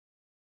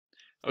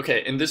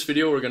Okay, in this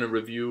video we're going to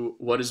review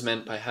what is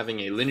meant by having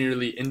a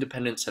linearly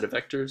independent set of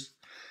vectors,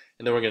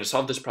 and then we're going to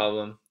solve this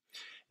problem,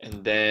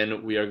 and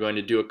then we are going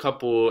to do a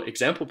couple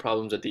example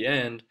problems at the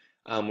end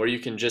where you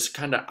can just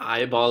kind of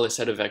eyeball a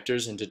set of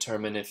vectors and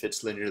determine if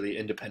it's linearly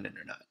independent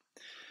or not.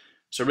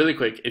 So really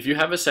quick, if you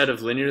have a set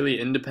of linearly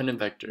independent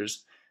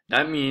vectors,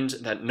 that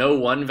means that no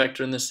one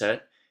vector in the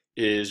set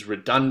is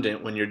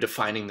redundant when you're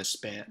defining the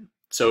span.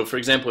 So for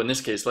example, in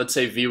this case, let's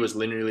say v was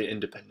linearly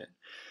independent.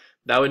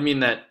 That would mean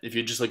that if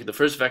you just look at the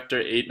first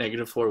vector, 8,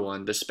 negative 4,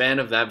 1, the span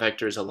of that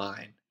vector is a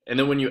line. And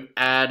then when you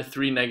add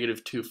 3,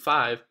 negative 2,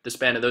 5, the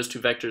span of those two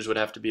vectors would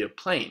have to be a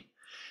plane.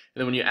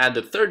 And then when you add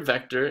the third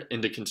vector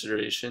into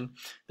consideration,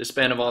 the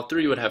span of all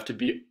three would have to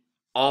be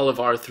all of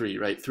R3,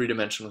 right?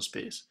 Three-dimensional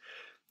space.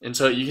 And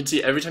so you can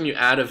see every time you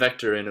add a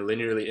vector in a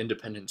linearly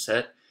independent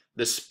set,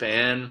 the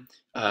span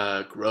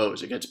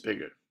grows, it gets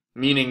bigger.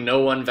 Meaning no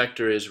one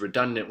vector is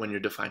redundant when you're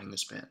defining the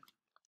span.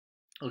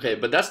 Okay,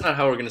 but that's not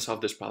how we're going to solve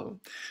this problem.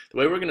 The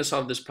way we're going to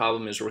solve this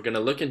problem is we're going to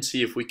look and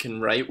see if we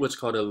can write what's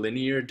called a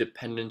linear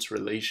dependence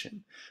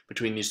relation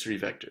between these three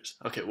vectors.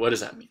 Okay, what does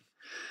that mean?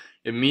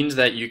 It means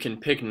that you can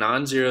pick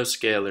non-zero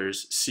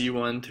scalars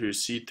C1 through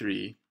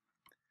C3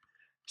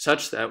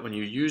 such that when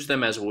you use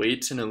them as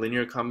weights in a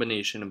linear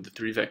combination of the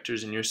three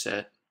vectors in your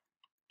set,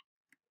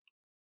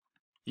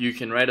 you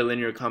can write a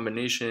linear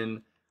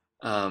combination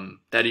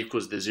that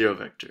equals the zero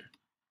vector.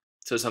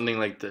 So something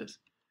like this.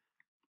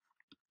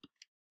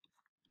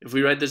 If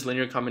we write this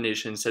linear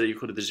combination set it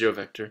equal to the zero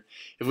vector,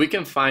 if we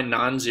can find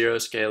non-zero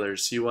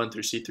scalars C1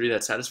 through C3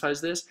 that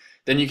satisfies this,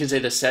 then you can say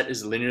the set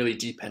is linearly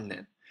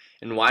dependent.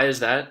 And why is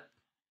that?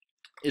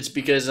 It's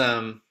because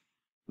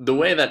the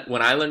way that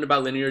when I learned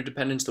about linear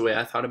dependence, the way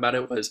I thought about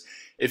it was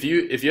if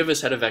you have a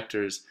set of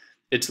vectors,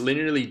 it's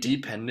linearly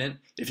dependent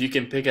if you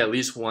can pick at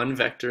least one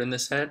vector in the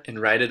set and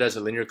write it as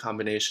a linear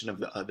combination of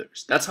the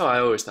others. That's how I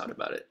always thought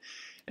about it.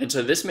 And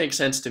so this makes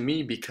sense to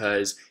me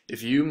because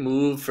if you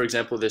move, for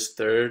example, this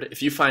third,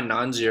 if you find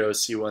non-zero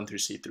C1 through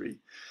C3,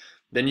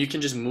 then you can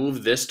just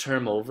move this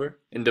term over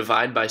and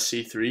divide by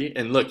C3,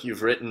 and look,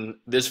 you've written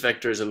this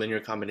vector as a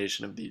linear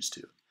combination of these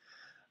two.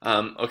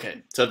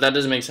 Okay, so if that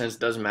doesn't make sense, it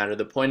doesn't matter.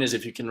 The point is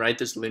if you can write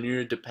this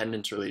linear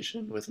dependence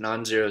relation with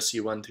non-zero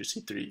C1 through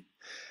C3,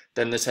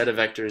 then the set of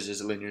vectors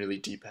is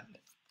linearly dependent.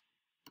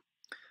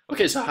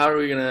 Okay, so how are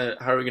we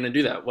gonna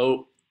do that?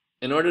 Well,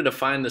 in order to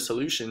find the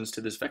solutions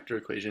to this vector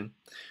equation,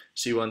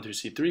 C1 through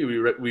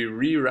C3, we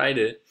rewrite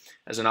it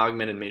as an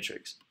augmented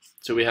matrix.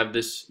 So we have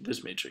this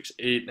matrix,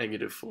 8,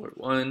 negative 4,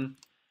 1,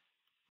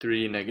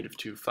 3, negative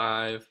 2,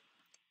 5,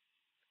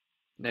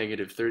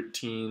 negative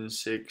 13,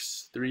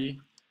 6,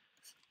 3,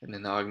 and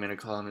then the augmented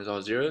column is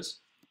all zeros.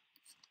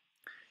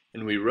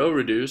 And we row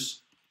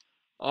reduce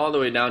all the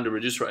way down to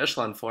reduced row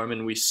echelon form,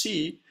 and we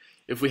see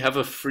if we have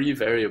a free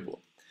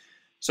variable.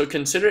 So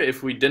consider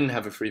if we didn't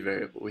have a free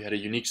variable, we had a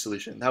unique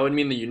solution. That would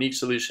mean the unique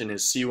solution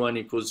is C1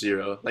 equals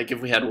 0. Like if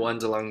we had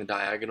 1s along the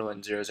diagonal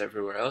and zeros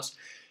everywhere else,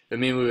 it would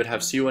mean we would have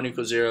C1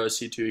 equals 0,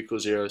 C2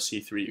 equals 0,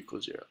 C3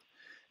 equals 0.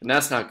 And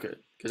that's not good,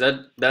 because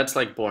that's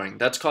like boring.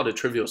 That's called a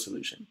trivial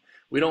solution.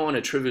 We don't want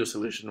a trivial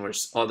solution where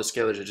all the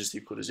scalars are just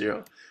equal to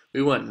 0.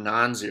 We want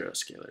non-zero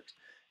scalars.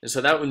 And so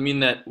that would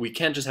mean that we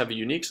can't just have a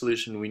unique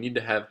solution, we need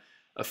to have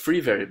a free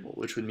variable,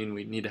 which would mean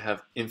we need to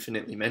have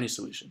infinitely many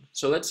solutions.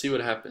 So let's see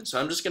what happens. So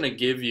I'm just going to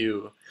give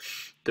you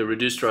the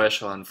reduced row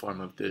echelon form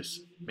of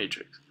this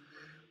matrix.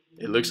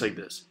 It looks like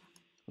this.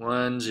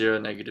 1, 0,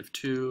 negative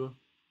 2,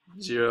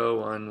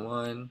 0, 1,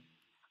 1,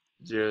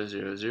 0,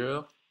 0,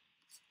 0.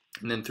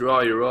 And then through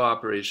all your row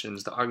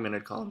operations, the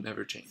augmented column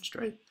never changed,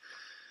 right?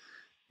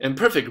 And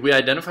perfect, we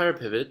identify our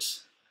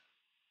pivots.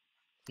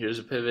 Here's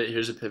a pivot,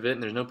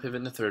 and there's no pivot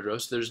in the third row.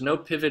 So there's no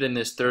pivot in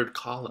this third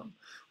column,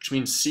 which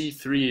means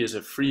C3 is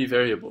a free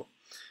variable,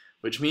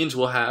 which means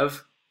we'll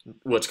have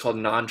what's called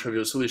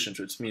non-trivial solutions,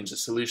 which means a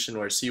solution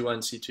where C1,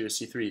 C2, or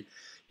C3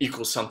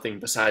 equals something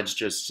besides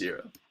just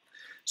 0.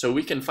 So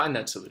we can find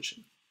that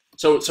solution.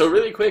 So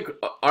really quick,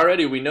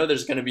 already we know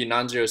there's going to be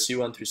non-zero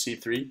C1 through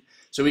C3,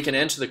 so we can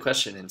answer the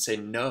question and say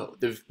no,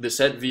 the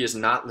set V is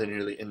not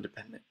linearly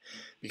independent,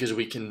 because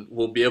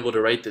we'll be able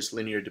to write this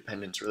linear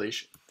dependence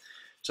relation.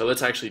 So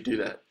let's actually do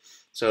that.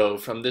 So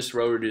from this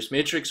row reduced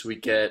matrix, we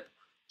get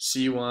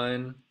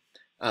C1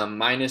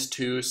 minus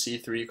 2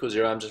 C3 equals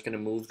 0. I'm just going to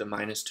move the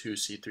minus 2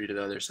 C3 to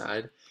the other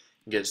side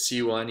and get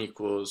C1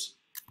 equals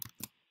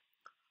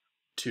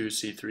 2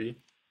 C3.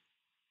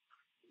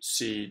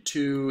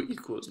 C2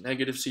 equals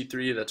negative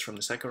C3. That's from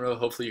the second row.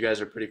 Hopefully you guys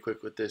are pretty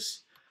quick with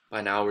this.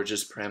 By now we're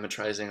just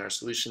parameterizing our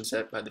solution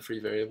set by the free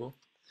variable.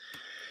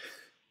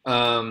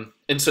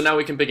 And so now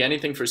we can pick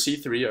anything for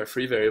C3, our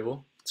free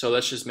variable. So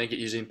let's just make it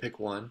easy and pick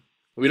 1.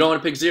 We don't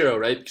want to pick 0,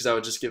 right? Because that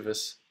would just give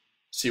us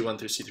C1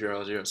 through C3 are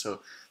all 0.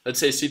 So let's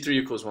say C3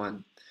 equals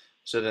 1.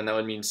 So then that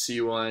would mean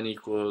C1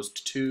 equals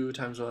 2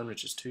 times 1,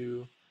 which is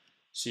 2.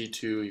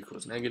 C2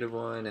 equals negative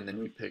 1, and then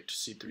we picked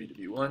C3 to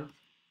be 1.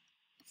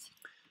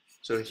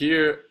 So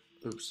here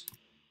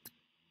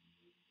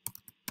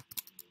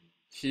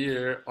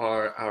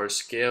are our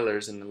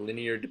scalars in the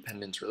linear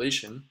dependence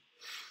relation.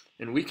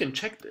 And we can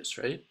check this,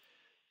 right?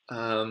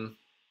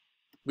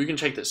 we can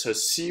check this. So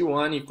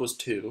C1 equals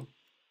 2,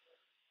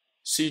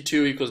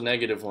 C2 equals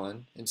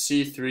 -1, and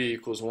C3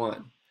 equals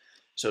 1.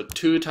 So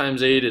 2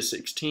 times 8 is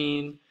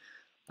 16.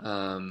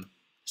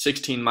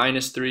 16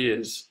 minus 3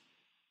 is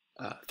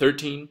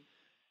 13.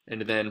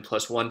 And then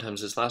plus 1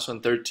 times this last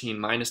one, 13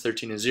 minus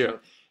 13 is 0.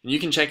 And you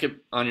can check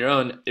it on your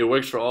own. It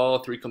works for all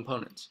three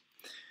components.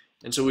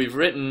 And so we've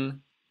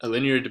written a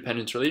linear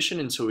dependence relation,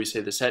 and so we say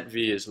the set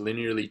V is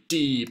linearly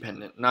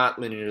dependent, not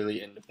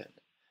linearly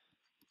independent.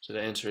 So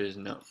the answer is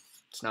no,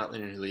 it's not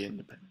linearly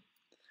independent.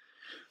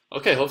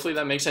 Okay, hopefully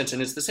that makes sense.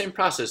 And it's the same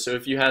process. So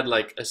if you had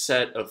like a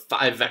set of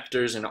 5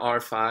 vectors in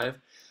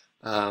R5,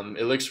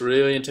 it looks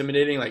really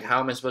intimidating. Like, how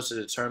am I supposed to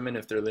determine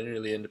if they're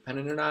linearly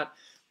independent or not?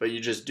 But you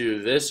just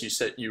do this.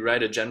 You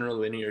write a general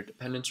linear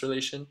dependence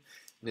relation,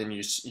 and then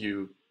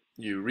you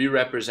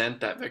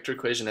re-represent that vector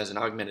equation as an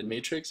augmented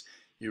matrix.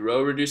 You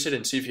row reduce it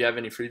and see if you have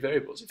any free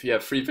variables. If you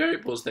have free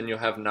variables, then you'll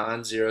have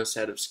non-zero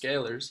set of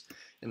scalars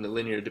in the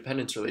linear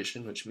dependence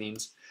relation, which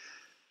means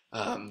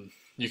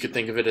you could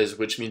think of it as,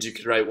 which means you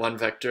could write one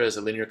vector as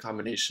a linear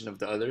combination of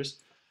the others.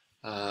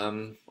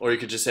 Or you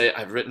could just say,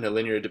 I've written a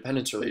linear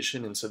dependence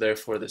relation, and so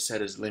therefore the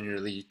set is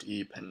linearly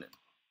dependent.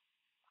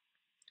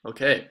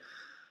 Okay,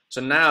 so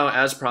now,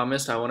 as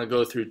promised, I want to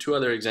go through 2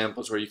 other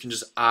examples where you can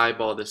just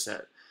eyeball the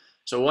set.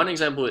 So one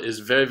example is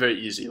very, very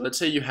easy. Let's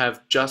say you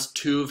have just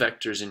 2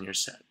 vectors in your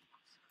set.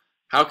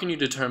 How can you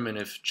determine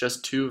if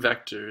just 2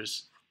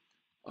 vectors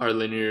are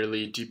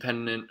linearly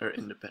dependent or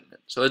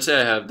independent? So let's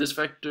say I have this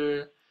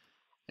vector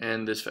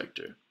and this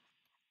vector.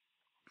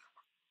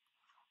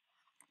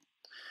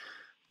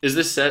 Is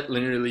this set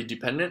linearly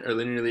dependent or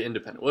linearly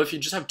independent? Well, if you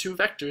just have 2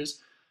 vectors,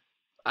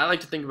 I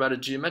like to think about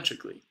it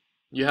geometrically.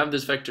 You have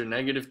this vector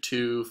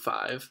 -2,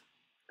 5,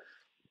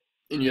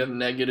 and you have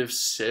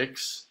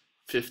 -6,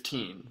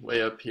 15,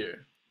 way up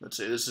here. Let's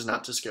say this is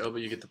not to scale,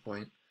 but you get the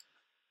point.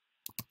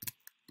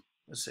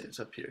 Let's say it's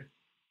up here.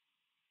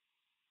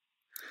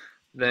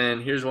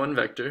 Then here's one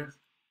vector.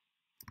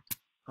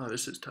 Oh,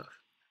 this is tough.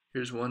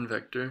 Here's one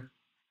vector,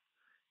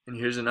 and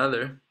here's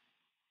another.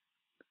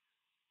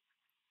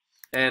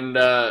 And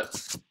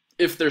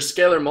if they're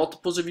scalar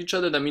multiples of each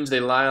other, that means they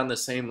lie on the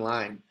same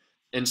line.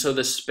 And so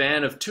the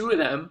span of 2 of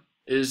them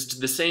is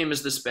the same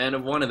as the span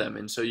of 1 of them.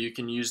 And so you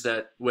can use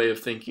that way of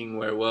thinking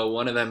where, well,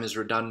 one of them is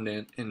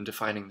redundant in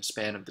defining the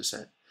span of the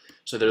set.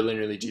 So they're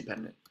linearly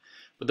dependent.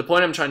 But the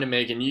point I'm trying to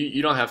make, and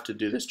you don't have to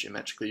do this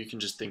geometrically, you can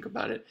just think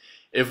about it.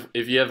 If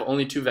you have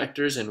only 2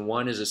 vectors and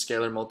one is a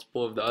scalar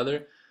multiple of the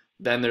other,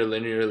 then they're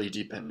linearly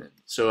dependent.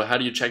 So how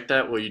do you check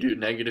that? Well, you do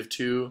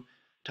 -2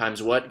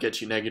 times what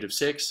gets you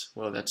 -6?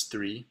 Well, that's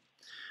 3.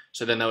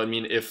 So then that would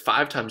mean if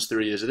 5 times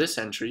 3 is this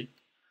entry,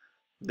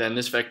 then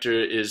this vector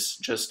is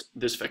just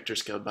this vector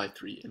scaled by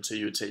 3. And so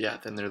you would say, yeah,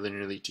 then they're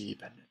linearly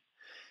dependent.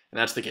 And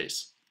that's the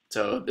case.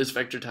 So this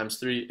vector times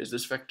 3 is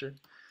this vector.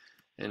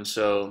 And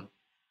so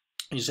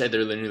you say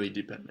they're linearly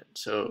dependent.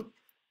 So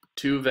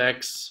 2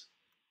 vecs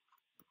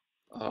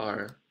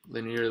are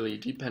linearly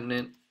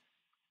dependent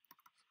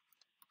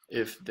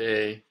if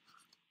they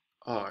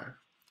are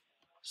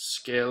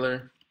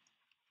scalar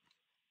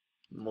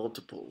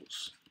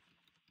multiples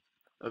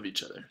of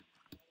each other.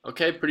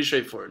 Okay, pretty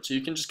straightforward. So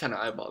you can just kind of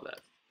eyeball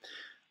that.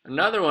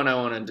 Another one I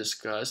want to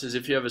discuss is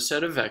if you have a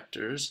set of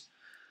vectors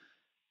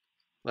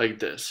like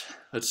this.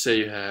 Let's say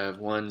you have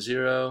 1,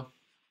 0,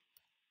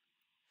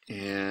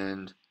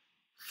 and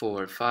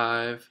 4,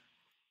 5,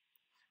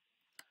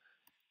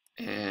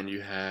 and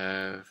you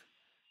have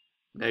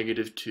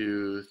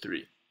 -2,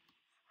 3.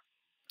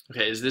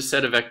 Okay, is this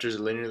set of vectors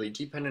linearly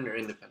dependent or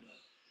independent?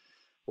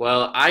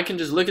 Well, I can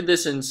just look at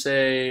this and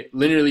say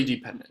linearly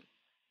dependent.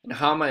 And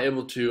how am I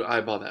able to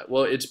eyeball that?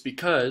 Well, it's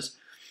because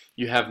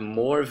you have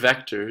more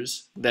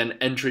vectors than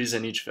entries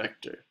in each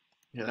vector.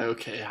 You're like,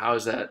 okay, how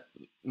does that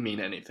mean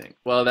anything?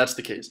 Well, that's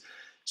the case.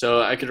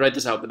 So I could write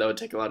this out, but that would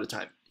take a lot of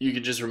time. You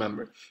could just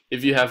remember,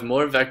 if you have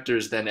more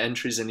vectors than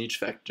entries in each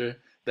vector,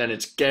 then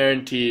it's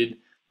guaranteed,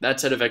 that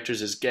set of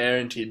vectors is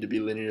guaranteed to be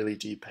linearly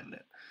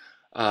dependent.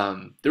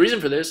 The reason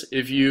for this,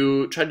 if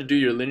you tried to do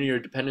your linear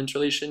dependence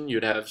relation,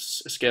 you'd have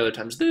a scalar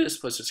times this,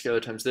 plus a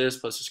scalar times this,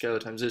 plus a scalar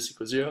times this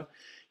equals 0.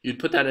 You'd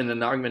put that in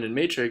an augmented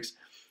matrix,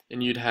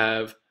 and you'd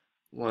have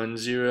 1,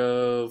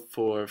 0,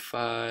 4,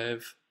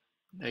 5,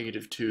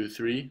 -2,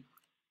 3,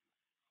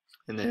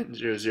 and then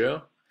 0,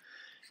 0.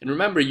 And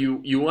remember,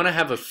 you want to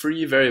have a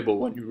free variable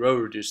when you row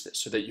reduce this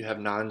so that you have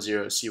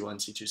non-zero C1,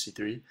 C2,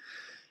 C3.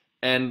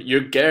 And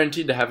you're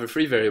guaranteed to have a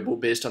free variable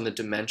based on the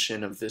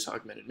dimension of this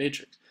augmented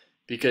matrix.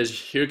 Because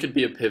here could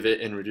be a pivot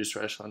in reduced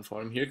echelon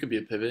form, here could be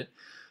a pivot,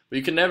 but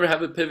you can never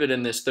have a pivot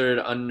in this third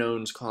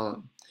unknowns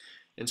column.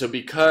 And so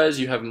because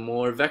you have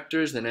more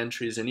vectors than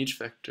entries in each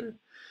vector,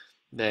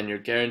 then you're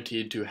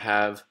guaranteed to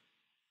have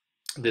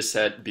this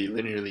set be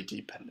linearly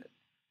dependent.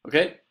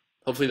 Okay?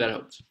 Hopefully that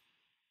helps.